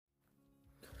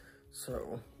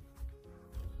So,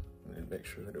 I need to make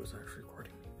sure that it was actually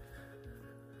recording.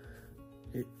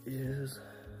 It is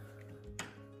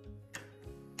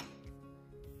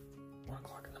 1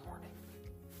 o'clock in the morning.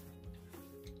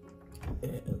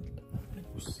 And I'm gonna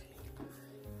go see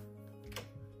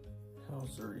how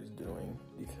Zuri's doing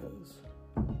because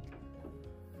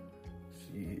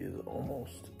she is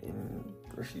almost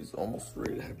she's almost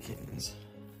ready to have kittens.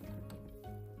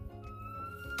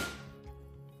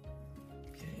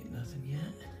 Okay, nothing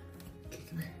yet. Okay,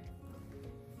 come here.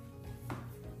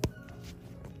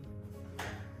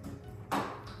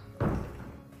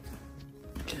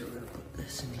 Okay, we're gonna put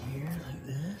this in here like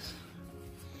this.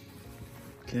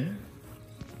 Okay.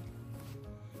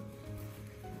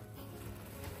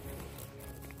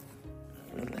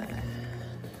 And then,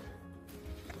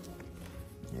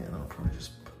 yeah, I'll probably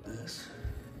just put this.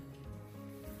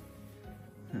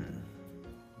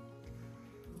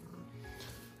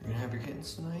 You're gonna have your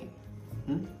kittens tonight?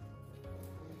 You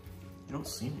don't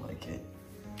seem like it.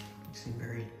 You seem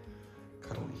very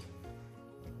cuddly.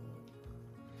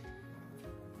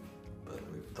 But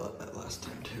we thought that last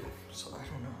time too, so I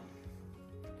don't know.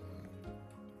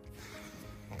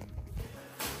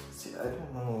 See, I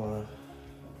don't know,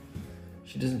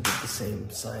 she doesn't get the same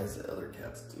size that other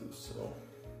cats do, so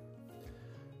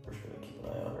we're just gonna keep an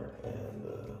eye on her and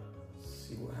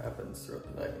see what happens throughout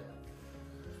the night.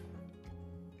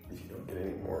 If you don't get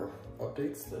any more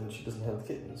updates, then she doesn't have the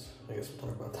kittens. I guess we'll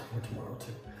talk about that more tomorrow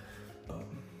too.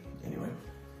 Anyway,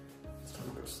 it's time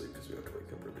to go to sleep because we have to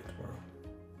wake up early tomorrow.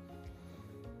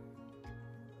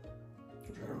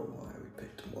 Which I don't know why we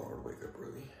picked tomorrow to wake up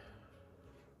early.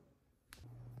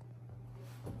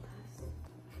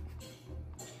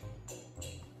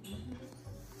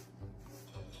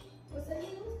 Pues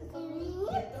hay unos que son muy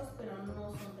inquietos, pero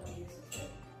no son traviesos.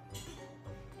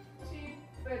 Sí,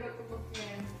 pero como que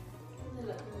de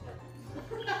la punta.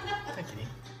 Thank you.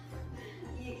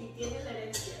 Y tiene la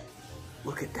herencia.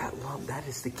 Look at that lump. That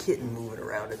is the kitten moving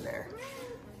around in there.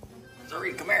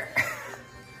 Zuri, come here.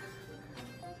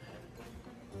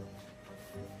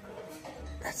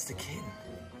 That's the kitten.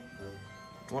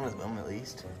 It's one of them at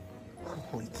least.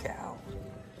 Holy cow.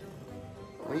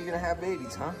 When are you gonna have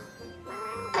babies, huh?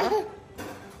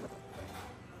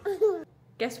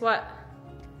 Guess what?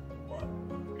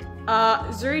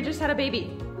 Zuri just had a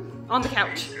baby on the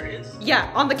couch.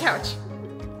 Yeah, on the couch.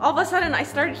 All of a sudden, I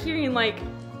started hearing like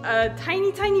a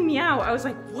tiny, tiny meow. I was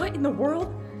like, what in the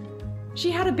world? She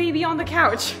had a baby on the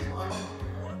couch. You want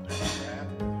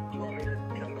me to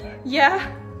come back?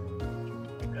 Yeah.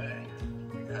 Okay.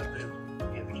 You have to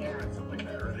get the camera and stuff like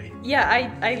that ready. Yeah,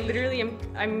 I literally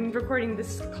I'm recording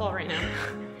this call right now.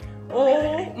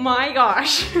 Oh my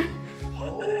gosh.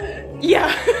 What the heck?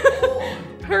 Yeah.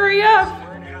 Hurry up.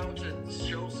 Learn how to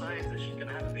show signs that she's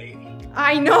gonna have a baby.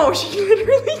 I know, she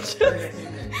literally just... Okay,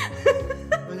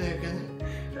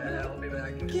 I'll be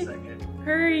back in a second.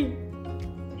 Hurry.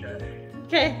 Okay.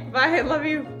 Okay, bye, I love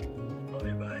you. Love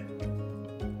you, bye.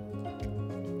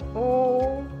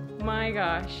 Oh my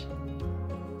gosh.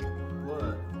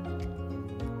 What?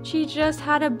 She just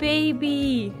had a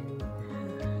baby.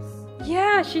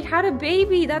 Yeah, she had a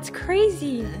baby. That's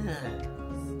crazy.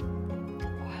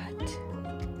 What?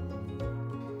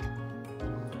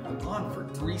 I'm gone for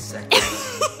 3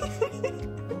 seconds.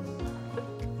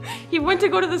 He went to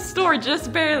go to the store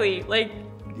just barely. Like,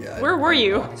 Yeah. where were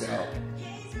you? Walked out.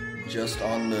 Just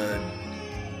on the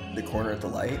corner at the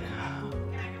light.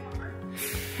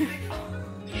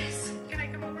 Yes. Can I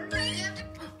come over?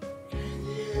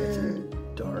 It's a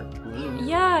dark blue.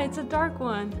 Yeah, it's a dark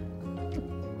one.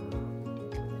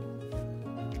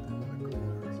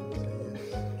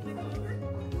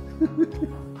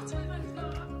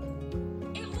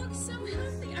 It looks so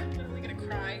healthy. I'm literally gonna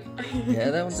cry.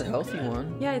 Yeah, that one's a healthy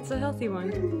one. Yeah, it's a healthy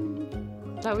one.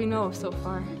 That we know of so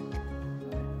far.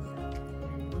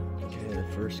 Okay, the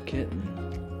first kitten.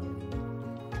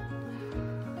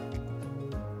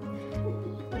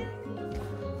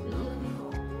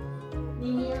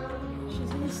 She's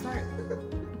gonna start.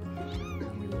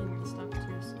 Stop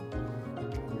too, so.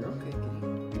 You're okay, kitty.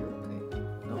 You're okay.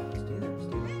 No, stay there.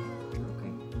 Stay there. You're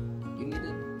okay. You need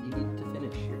to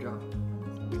finish your job.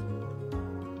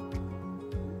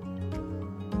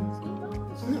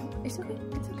 No, it's okay.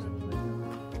 It's okay.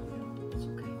 It's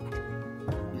okay.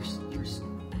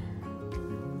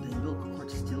 The umbilical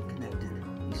cord's still connected.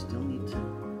 You still need to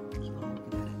keep on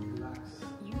looking at it.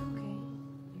 You're okay.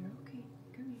 You're okay.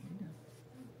 Come here.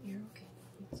 You're okay.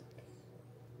 It's okay.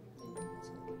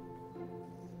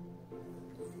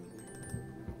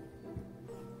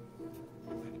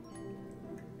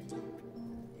 It's okay.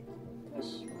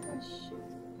 Push, push.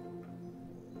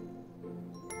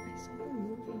 I saw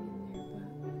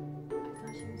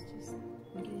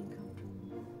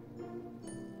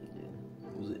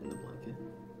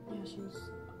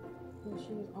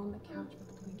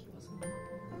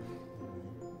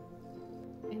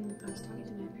I was talking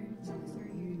to my parents and I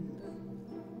started hearing the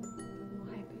little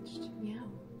high-pitched meow.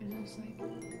 And I was like,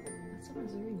 that's a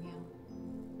Missouri meow.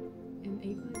 And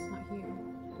Ava is not here.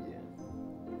 Yeah.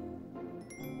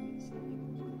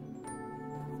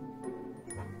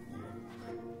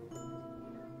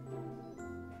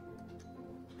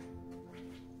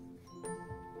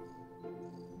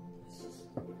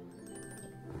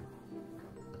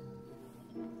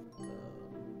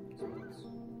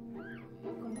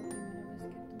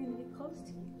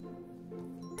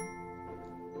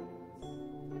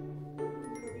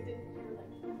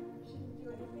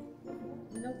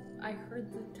 Nope, I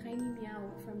heard the tiny meow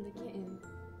from the kitten,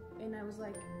 and I was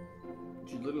like,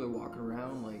 She's literally walking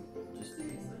around like just.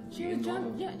 she was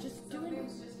just doing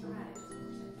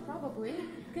probably,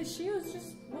 because she was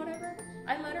just whatever.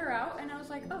 I let her out, and I was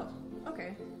like, oh,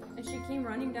 okay. And she came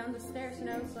running down the stairs, and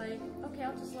I was like, okay,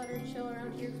 I'll just let her chill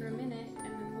around here for a minute,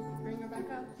 and then we'll bring her back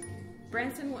up.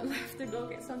 Branson went left to go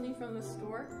get something from the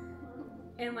store,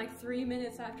 and like 3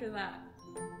 minutes after that,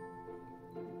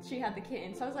 she had the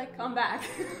kitten. So I was like, come back.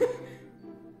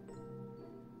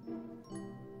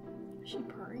 Is she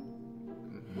purring?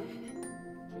 She's happy.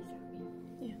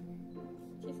 Yeah.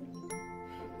 She's like,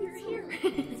 you're here.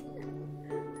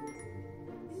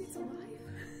 It's alive.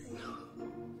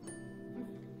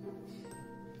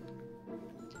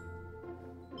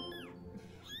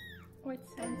 Oh, it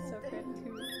sounds so good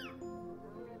too.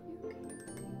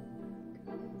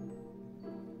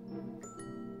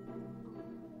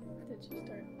 Did she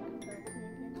start contracting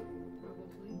again?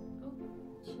 Probably. Oh,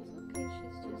 she's okay.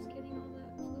 She's just getting all that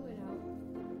fluid out.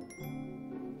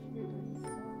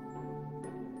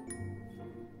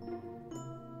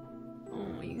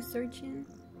 Oh, are you searching?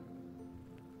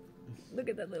 Look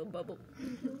at that little bubble.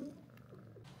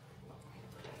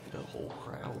 The whole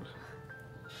crowd.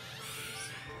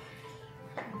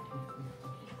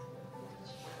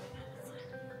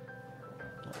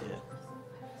 Not yet.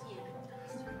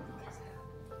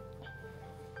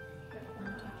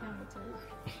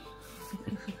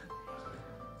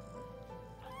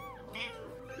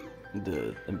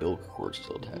 The umbilical cord's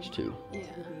still attached too. Yeah.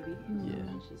 Yeah.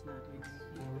 She's not doing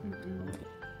Okay.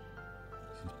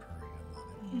 She's purring.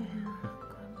 I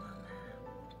love it.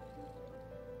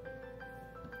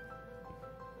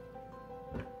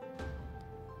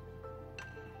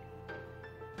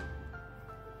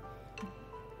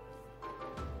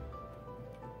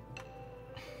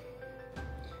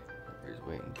 Everybody's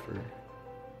waiting for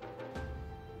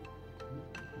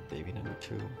baby number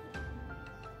 2.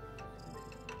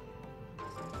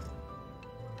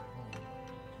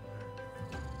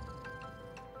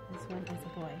 This one is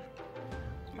a boy.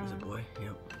 He's a boy.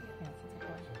 Yep. Yes, it's a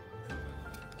boy.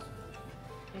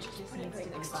 It just needs to be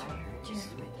by her. Just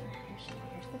with her.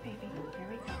 Here's the baby. There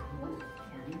we go.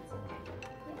 Yeah, it's okay.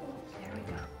 There we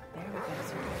go. There we go,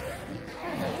 sir.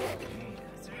 There you go,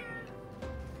 sir.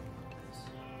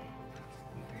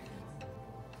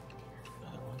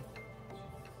 Another one.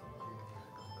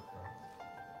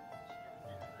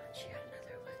 She got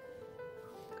another one.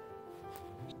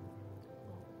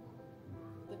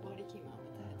 The body came out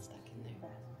with the head stuck in there.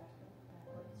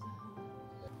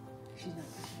 She's not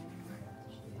crying anymore.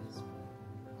 She is.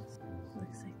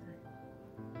 Looks like the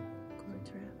cord's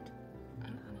wrapped. I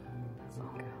don't know. That's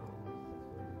all go.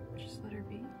 Just let her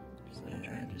be. Just let her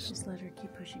try. Just let her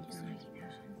keep pushing for me.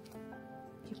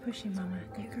 Keep pushing, Mama.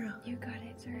 Good girl. You got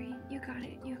it, Zuri. You got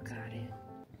it. You got it.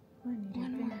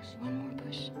 One more push. One more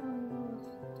push.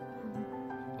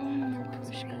 One more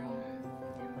push, girl.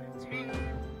 You got it. There you go.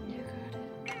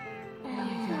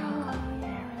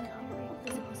 There we go.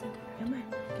 Come on.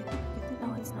 Get the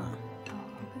No, it's not.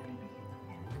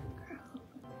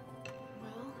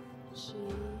 Well, she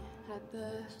had the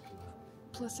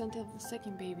placenta of the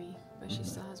second baby, but she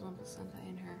still has one placenta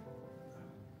in her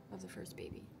of the first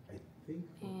baby.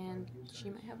 And she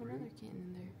might have another kitten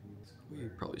in there. We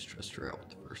probably stressed her out with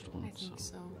the first one. I think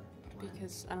so.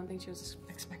 Because I don't think she was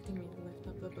expecting me to lift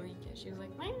up the blanket. She was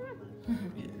like, "Meow."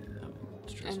 Yeah,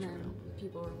 stressed And her then out.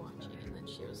 people were watching, and then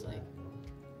she was like,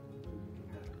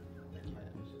 Put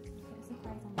a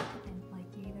surprise on the chicken.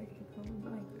 Like, you either could go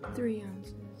like 3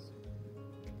 ounces.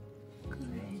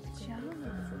 good job.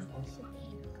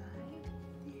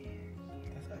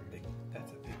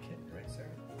 That's a big kitten, right, Sarah?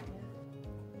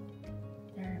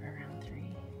 They're around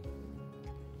 3.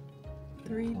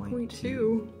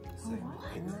 3.2.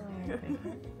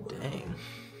 Dang.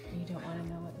 You don't want to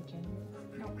know what the gender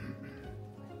is? Nope.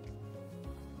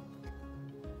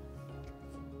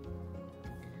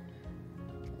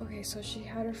 Okay, so she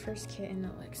had her first kitten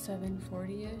at like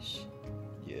 740-ish,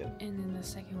 Yeah. and then the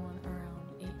second one around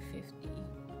 850,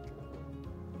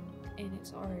 and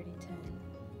it's already 10.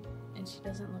 and she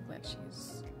doesn't look like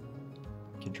she's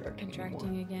Contracting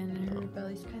again, and her No.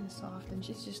 belly's kind of soft, and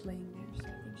she's just laying there, so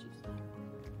I think she's fine.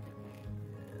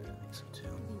 Yeah, I think so too. I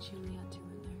think she only had 2 in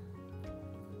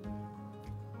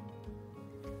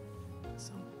there.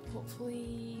 So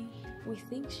hopefully, we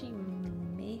think she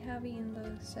may have eaten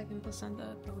the second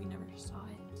placenta, but we never saw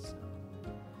it, so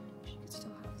she could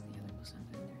still have the other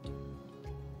placenta in there too.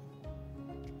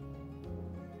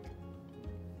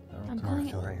 I'm calling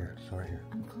it right here. It's right here.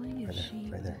 I'm calling it a she.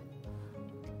 Right there.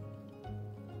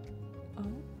 Oh,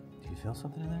 Do you feel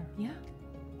something in there? yeah.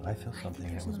 I feel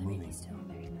something that was moving. Still,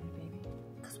 there's another baby.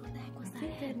 Cause what the heck was I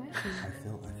think there might be.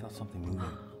 I felt something moving.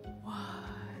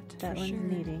 What? That For one's sure.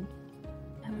 kneeting.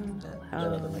 That Oh,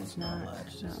 other one's it's not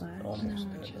latched. It's latched. almost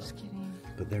No, dead, just though. kidding.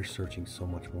 But they're searching so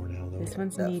much more now, though. This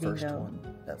one's that kneading, first though. one.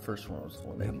 That first one was the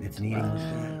one. Yep, that it's needing.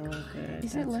 kneading. Oh, good.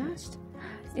 Is it That's last?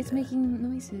 It's Yeah. making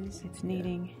noises. It's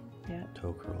kneading. Yeah.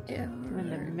 Toe curl. It When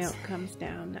the hurts. milk comes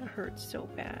down, that hurts so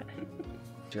bad.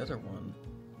 The other one,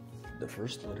 the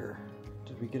first litter,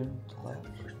 did we get him to lab?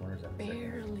 First one or is that the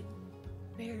second?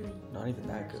 Barely. Not even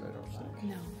that good, I don't think.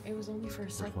 No, it was only for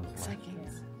First one's last.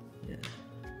 seconds. Yeah.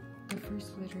 The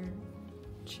first litter,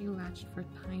 she latched for a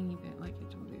tiny bit, like it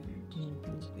totally hurt.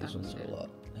 These ones are a lot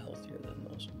healthier than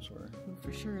those ones were. Well,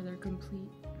 for sure, they're complete.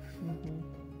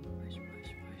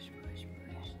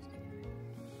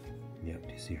 Yep.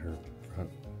 Do you see her front?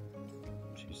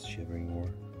 She's shivering more.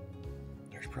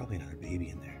 There's probably another baby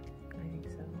in there. I think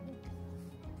so.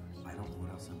 I don't know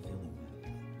what else I'm feeling.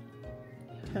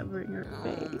 Covering her Oh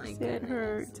face. my It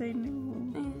hurts. I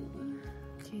know.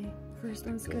 Okay, first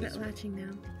one's Go good this at way. latching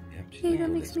now. Yep. Hey, that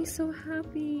makes me so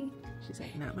happy. She's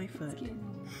like, not my foot.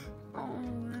 Oh,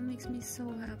 that makes me so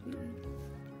happy.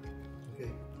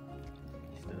 Okay.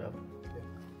 Stood up.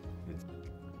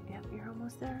 Yep, you're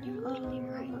almost there. You're Oh, literally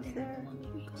you're right almost there. there.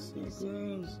 So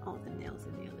gross. Oh, the nails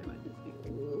in the other one.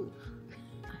 Ooh.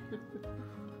 The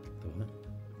what?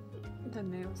 The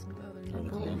nails in the other Oh, the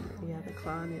nipple. claw. Yeah, the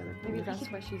claw on the other. Maybe foot.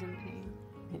 that's why she's in pain.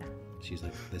 Yeah. She's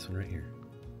like, this one right here.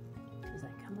 She's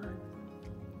like, come on.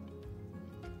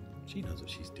 She knows what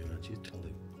she's doing. She's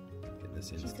totally getting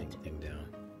this instinct thing down.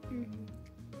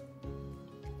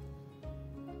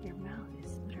 Your mouth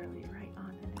is literally right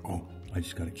on it. Oh, I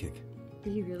just got a kick.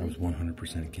 Did you That was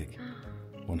 100% a kick.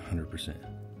 100%.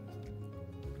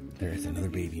 There's another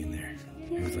baby in there.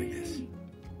 It was like this.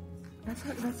 That's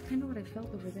kind of what I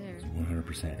felt over there.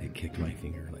 100%. It kicked my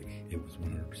finger. Like, it was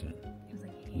 100%. It was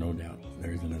like, hey, No doubt.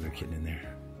 There's another kitten in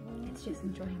there. it's just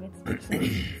enjoying its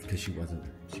Because she wasn't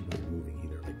moving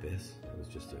either like this. It was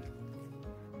just a...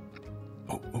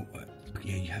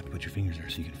 yeah, you have to put your fingers there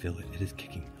so you can feel it. It is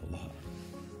kicking a lot.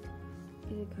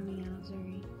 Is it coming out,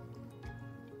 Zuri?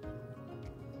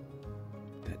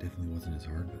 That definitely wasn't as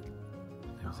hard, but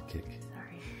it was a kick.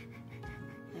 Sorry.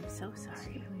 I'm so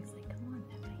sorry. He's like, come on,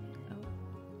 Pepe. Oh.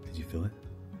 Did you feel it?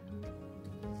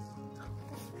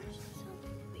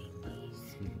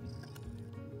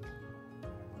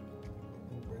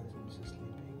 Branson's just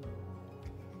sleeping.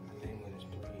 Penguin's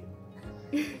playing.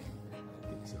 I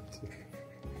think so too.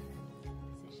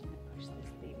 Position to push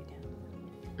this baby down.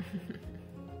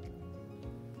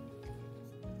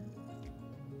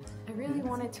 I really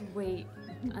wanted to wait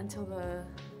until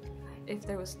if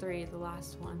there was 3, the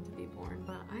last one to be born,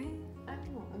 but I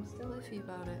don't know, I'm still iffy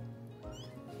about it.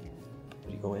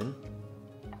 You go in?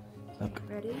 Okay.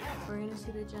 Ready? We're gonna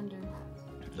see the gender.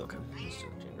 Okay. Let's do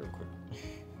the gender real quick.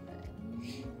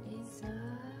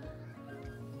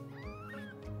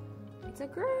 It's a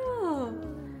girl!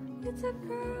 It's a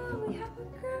girl! We have a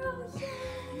girl!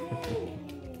 Yay!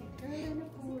 Okay,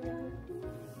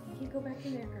 go back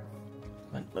in there, girl.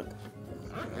 Look.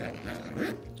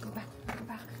 Go back.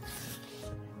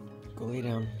 Go lay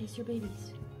down. It's your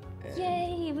babies.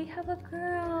 Yay! We have a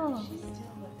girl!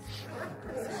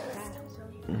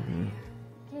 Okay,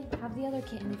 have the other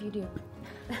kitten if you do.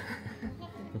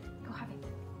 Go have it.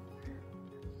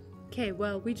 Okay,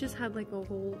 well, we just had like a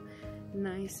whole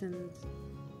nice and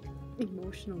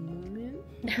emotional moment.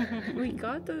 We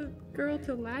got the girl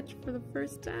to latch for the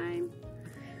first time.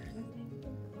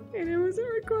 And I wasn't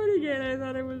recording it. I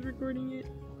thought I was recording it.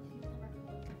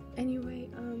 Anyway,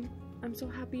 I'm so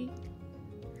happy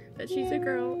that she's a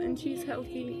girl and she's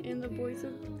healthy and the boys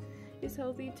is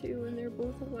healthy too, and they're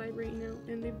both alive right now,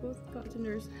 and they both got to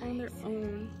nurse on their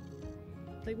own.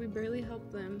 Like, we barely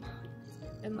helped them,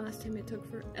 and last time it took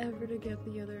forever to get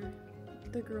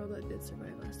the girl that did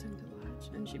survive last time to latch,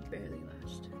 and she barely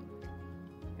latched.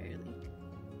 Barely.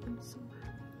 I'm so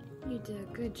happy. You did a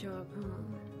good job, huh?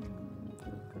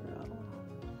 Good girl.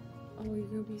 Oh, you're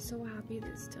gonna be so happy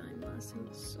this time. Last time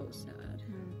was so sad.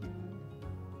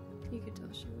 You could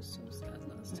tell she was so sad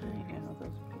last time.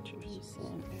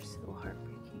 Branson. They're so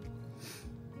heartbreaking.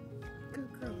 Good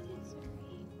girl.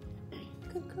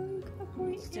 Good girl. You got a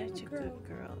boy. Such a good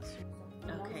girl.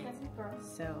 Okay,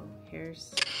 so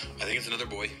here's. I think it's another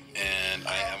boy, and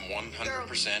I am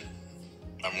 100%.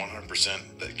 I'm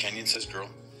 100%. That Kenyon says girl.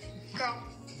 Girl.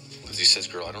 Because he says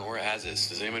girl. I don't know where Az is.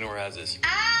 Does anybody know where Az is?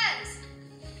 Az!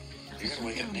 You gotta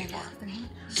wake up Neymar.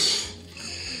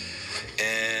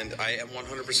 And I am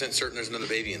 100% certain there's another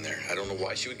baby in there. I don't know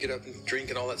why she would get up and drink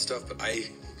and all that stuff, but I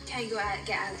Can you go out and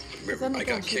get Az? remember I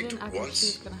got kicked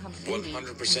once,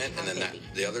 100%, and then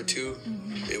the other two,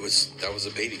 that was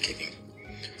a baby kicking.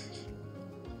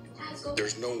 Az, go.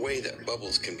 There's no way that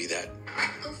Bubbles can be that.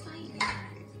 Go find her.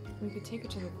 We could take her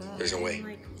to the vet. There's no way.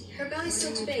 Her belly's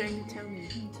still too big. Tell me.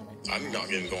 I'm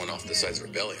not even going off the size of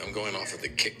her belly. I'm going off of the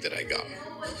kick that I got.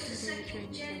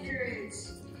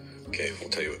 Okay, we'll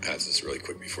tell you what passes this really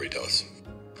quick before you tell us.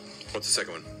 What's the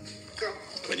second one? Girl.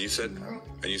 And you said? Girl.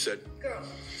 And you said? Girl.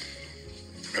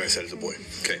 And I said it's a boy.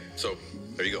 Okay, so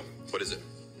there you go. What is it?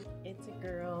 It's a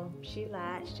girl. She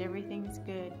latched. Everything's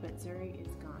good, but Zuri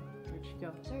is gone. Where'd she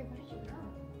go? Sorry, where'd she go?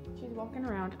 She's walking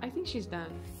around. I think she's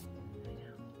done. I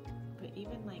know. But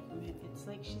even like, it's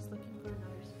like she's looking for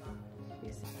another spot.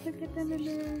 Look at them in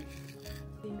there.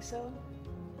 Think so?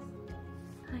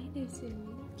 Hi there, Sue.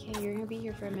 Okay, you're gonna be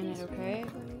here for a minute, okay?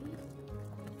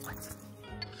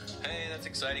 Hey, that's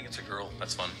exciting. It's a girl.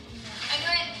 That's fun.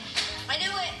 I knew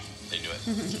it. They knew it.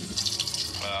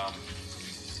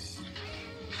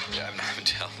 Yeah, I'm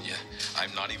telling you.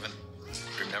 I'm not even.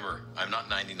 Remember, I'm not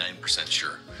 99%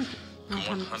 sure.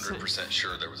 I'm 100%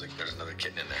 sure there's another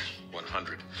kitten in there.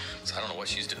 100. So I don't know what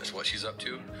she's doing, what she's up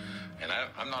to, and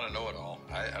I'm not a know-it-all.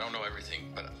 I don't know everything,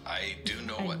 but I do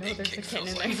know what a kick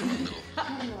feels like from a little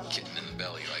kitten in the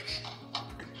belly. Like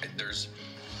there's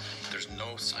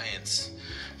no science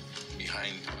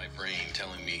behind my brain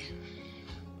telling me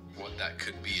what that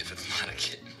could be if it's not a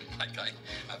kitten. Like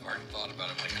I've already thought about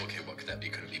it. I'm like, okay, what could that be?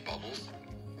 Could it be Bubbles?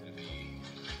 Could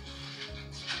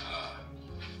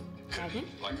it be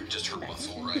like just her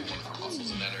muscle, right? One of her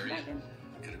muscles in that area.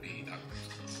 Could it be?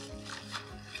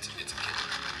 It's a kitten.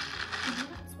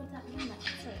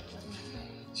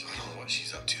 So I don't know what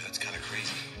she's up to. That's kind of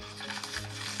crazy.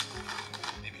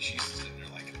 Maybe she's sitting there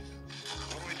like,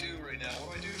 what do I do right now?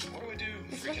 What do I do? What do I do?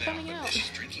 It's Freaking coming out. out. But she's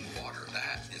drinking water.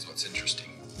 That is what's interesting.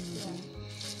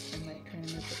 I'm like trying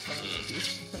to make it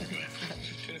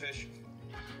Tuna fish.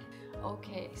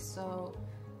 Okay, so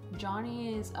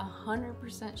Johnny is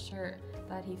 100% sure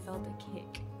that he felt a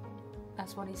kick.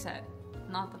 That's what he said,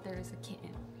 not that there is a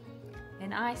kitten.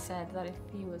 And I said that if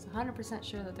he was 100%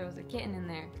 sure that there was a kitten in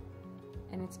there,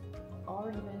 and it's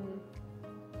already been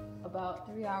about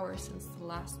 3 hours since the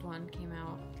last one came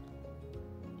out,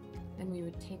 then we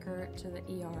would take her to the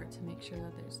ER to make sure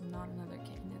that there's not another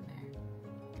kitten in there.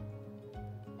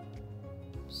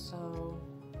 So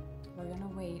we're gonna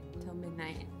wait till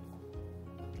midnight.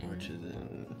 Which is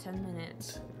in 10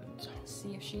 minutes.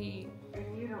 See if she.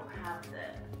 You don't have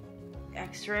the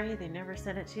X-ray. They never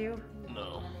sent it to you.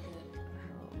 no.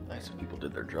 Nice if people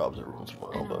did their jobs every once in a I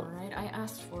while, know, but right? I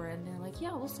asked for it, and they're like,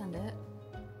 "Yeah, we'll send it."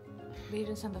 They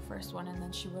didn't send the first one, and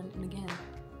then she went and again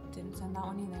didn't send that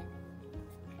one either.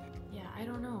 Yeah, I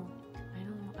don't know.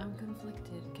 I'm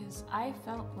conflicted because I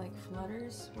felt like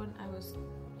flutters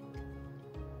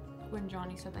when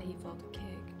Johnny said that he felt a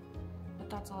kick. But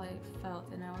that's all I felt,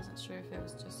 and I wasn't sure if it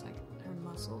was just like her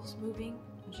muscles moving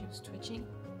when she was twitching,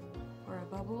 or a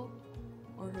bubble,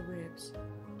 or her ribs.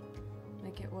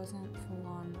 Like it wasn't full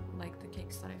on like the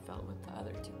kicks that I felt with the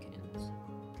other two kittens.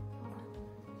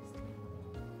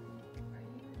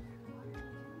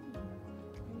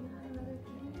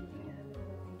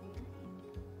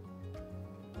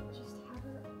 Just have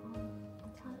her on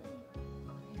tummy.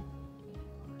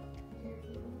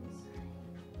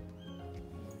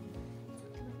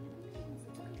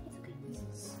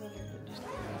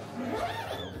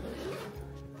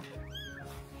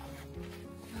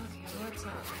 Okay, what's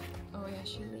up? Oh yeah,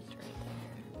 she leaked right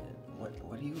there.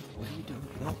 what do you do?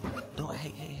 No,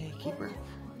 hey, keep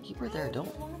her there. Don't.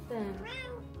 Nothing.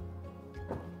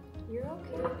 You're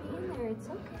okay being there. It's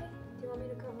okay. Do you want me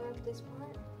to cover up this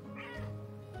part?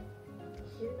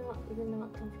 You're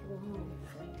not comfortable, huh?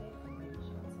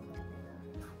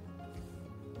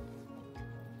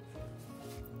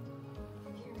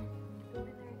 Here, go in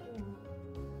there if you want.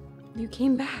 You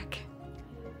came back.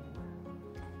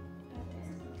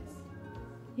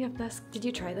 Yep, did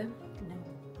you try them? No.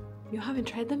 You haven't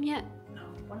tried them yet? No.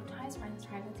 One of Ty's friends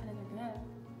tried it. Said they're good.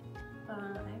 I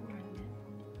haven't tried them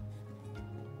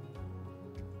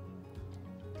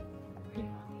yet.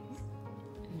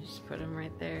 And just put them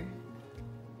right there.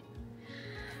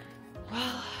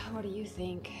 Well, What do you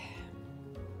think?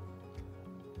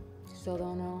 Still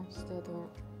don't know? Still don't?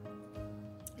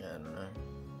 Yeah, I don't know.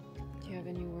 Do you have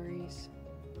any worries?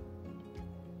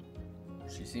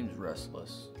 She seems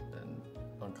restless and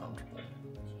uncomfortable,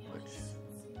 which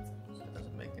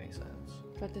doesn't make any sense.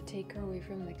 But to take her away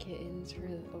from the kittens for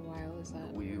a while, is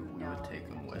that? We would take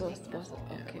them with Both, us.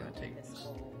 okay. Yeah, we would take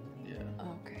yeah.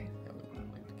 Okay. Yeah, we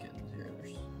wouldn't leave the kittens here.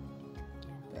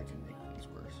 That can make things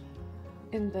worse.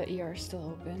 And the ER is still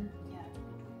open?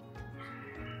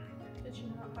 Did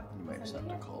you not have You might just have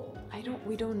to call.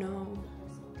 We don't know.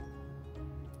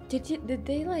 Did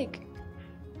they like,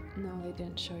 no, they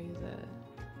didn't show you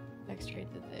the x-ray,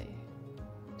 did they?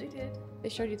 They did. They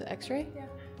showed you the x-ray? Yeah.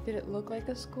 Did it look like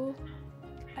a school?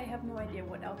 I have no idea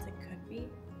what else it could be.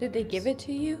 Did they give it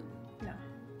to you? No.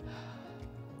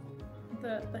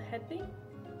 The head thing?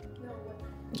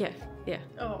 No. Yeah.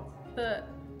 Oh,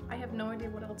 I have no idea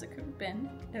what else it could have been.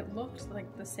 It looked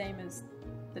like the same as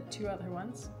the two other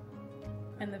ones.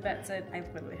 And the vet said, I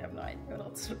literally have no idea what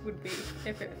else it would be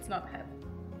if it's not head.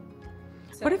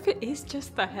 So, What if it is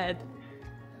just the head?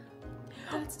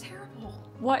 that's terrible.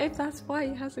 What if that's why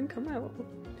it hasn't come out?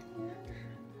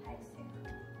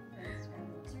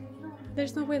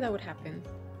 There's no way that would happen.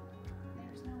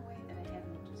 There's no way that I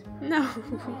haven't just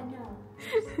No.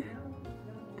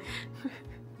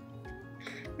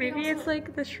 Maybe it's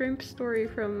like the shrimp story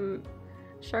from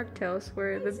Shark Tales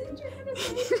where the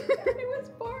was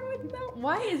born with no.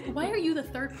 Why are you the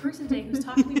third person today who's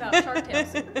talking about Shark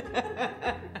Tales?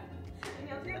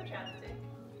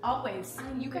 Always.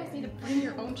 You guys need to bring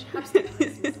your own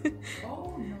chapstick.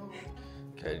 Oh no.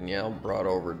 Okay, Danielle brought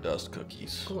over dust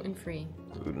cookies. gluten-free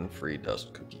Gluten-free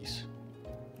dust cookies.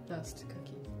 dust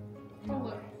cookies. Oh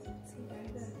look.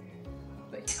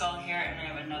 Skull here, and I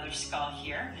have another skull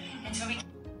here, and so we.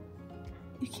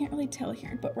 You can't really tell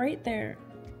here, but right there,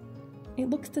 it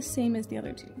looks the same as the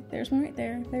other two. There's one right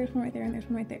there, there's one right there, and there's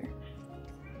one right there.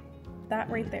 That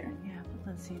right there. Yeah,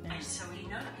 let's see that. So we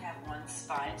know that we have one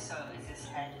spine. So is this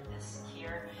head, this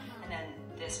here, and then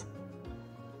this.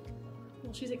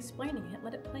 Well, she's explaining it.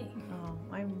 Let it play. Oh,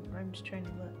 I'm just trying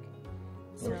to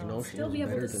look. Don't you know she still knows be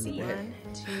able better to than the see vet?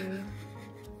 it.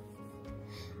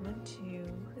 1, 2.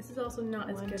 This is also not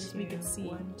as 1, good as we 2, could see.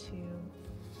 1, 2.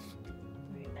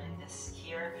 And this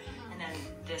here, and then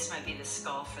this might be the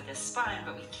skull for this spine,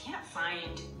 but we can't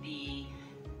find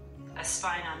a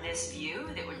spine on this view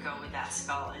that would go with that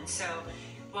skull. And so,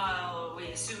 while we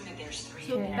assume that there's three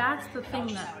So there, that's the thing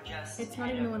that ultrasound just it's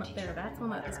not even the one up there. That's the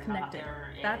one that is connected.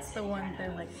 That's the one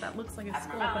that that looks like a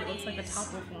skull, but it looks like the top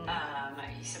of one.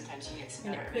 Sometimes you get some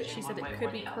And better it could, vision she said one way it or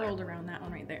could be the other. curled around that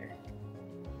one right there.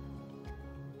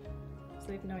 So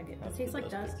we have no idea. It tastes like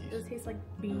dust. Does it taste like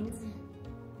beans?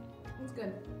 It's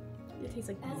good. It tastes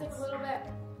like It has beans. like a little bit.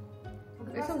 The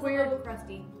It's crust a is weird- little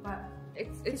crusty, but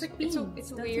It's like beans. it's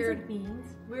That tastes weird like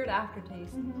beans. weird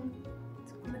aftertaste. and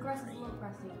the crust is a little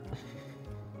crusty.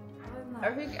 Other than I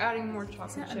that, think adding more chocolate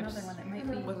Is that chips another one that might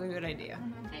be? was a good idea.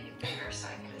 Make it bigger so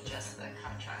I could adjust the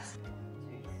contrast.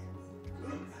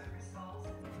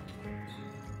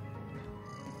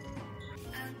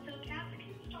 So cats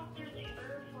can stop their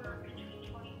labor for between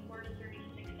 24 to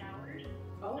 36 hours.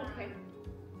 oh, okay.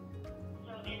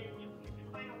 So it's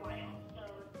quite a while. So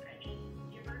I just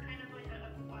give her kind of like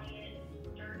a quiet,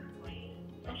 dark place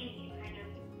so she can kind of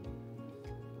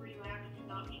relax and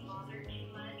not be bothered too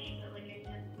much. But like I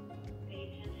said,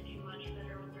 they tend to do much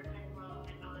better when they're kind of low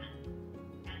and not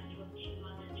messed with too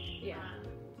much. Yeah.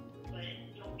 But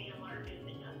don't be alarmed if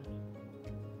it does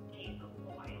take a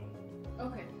while.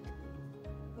 Okay.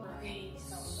 Okay,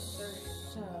 so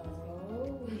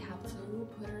we have to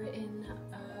put her in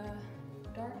a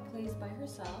dark place by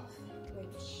herself,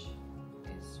 which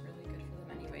is really good for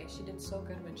them anyway. She did so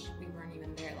good when we weren't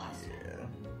even there last time. Yeah,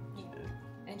 she did.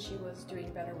 And she was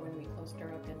doing better when we closed her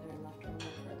up in there and left her alone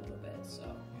for a little bit, so.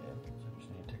 Yeah, so we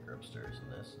just need to take her upstairs in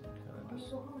this and kind of just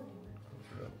close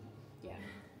her up. Yeah.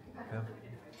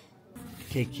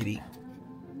 Okay, kitty.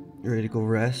 You ready to go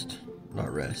rest?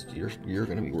 Not rest. You're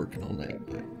gonna be working all night,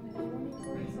 but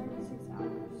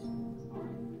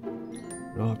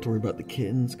we don't have to worry about the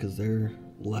kittens because they're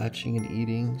latching and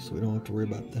eating, so we don't have to worry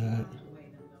about that.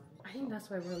 I think that's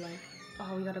why we're like,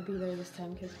 oh, we gotta be there this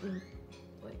time because we,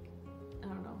 like, I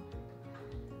don't know.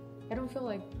 I don't feel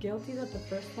like guilty that the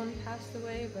first one passed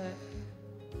away, but.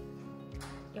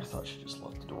 I thought she just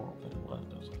left the door open and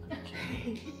left. I was like,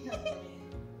 okay.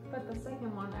 But the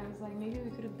second one, I was like, maybe we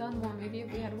could have done more. Maybe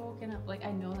if we had woken up. Like,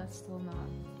 I know that's still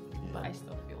not, but I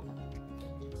still feel that.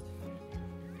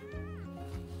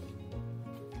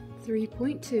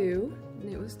 3.2,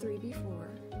 and it was 3 before.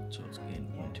 So it's getting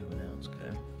 0.2 an ounce,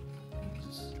 okay?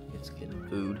 It's getting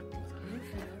food.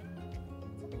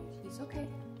 He's okay.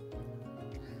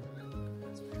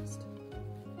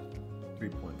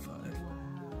 3.5.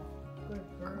 Good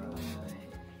girl.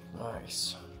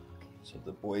 Nice. So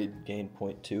the boy gained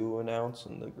 0.2 an ounce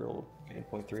and the girl gained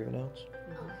 0.3 of an ounce.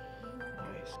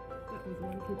 Nice. That was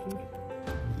one kitten.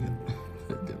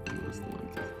 That definitely was the one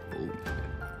kid. Holy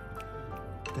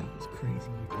crap. That was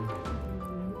crazy.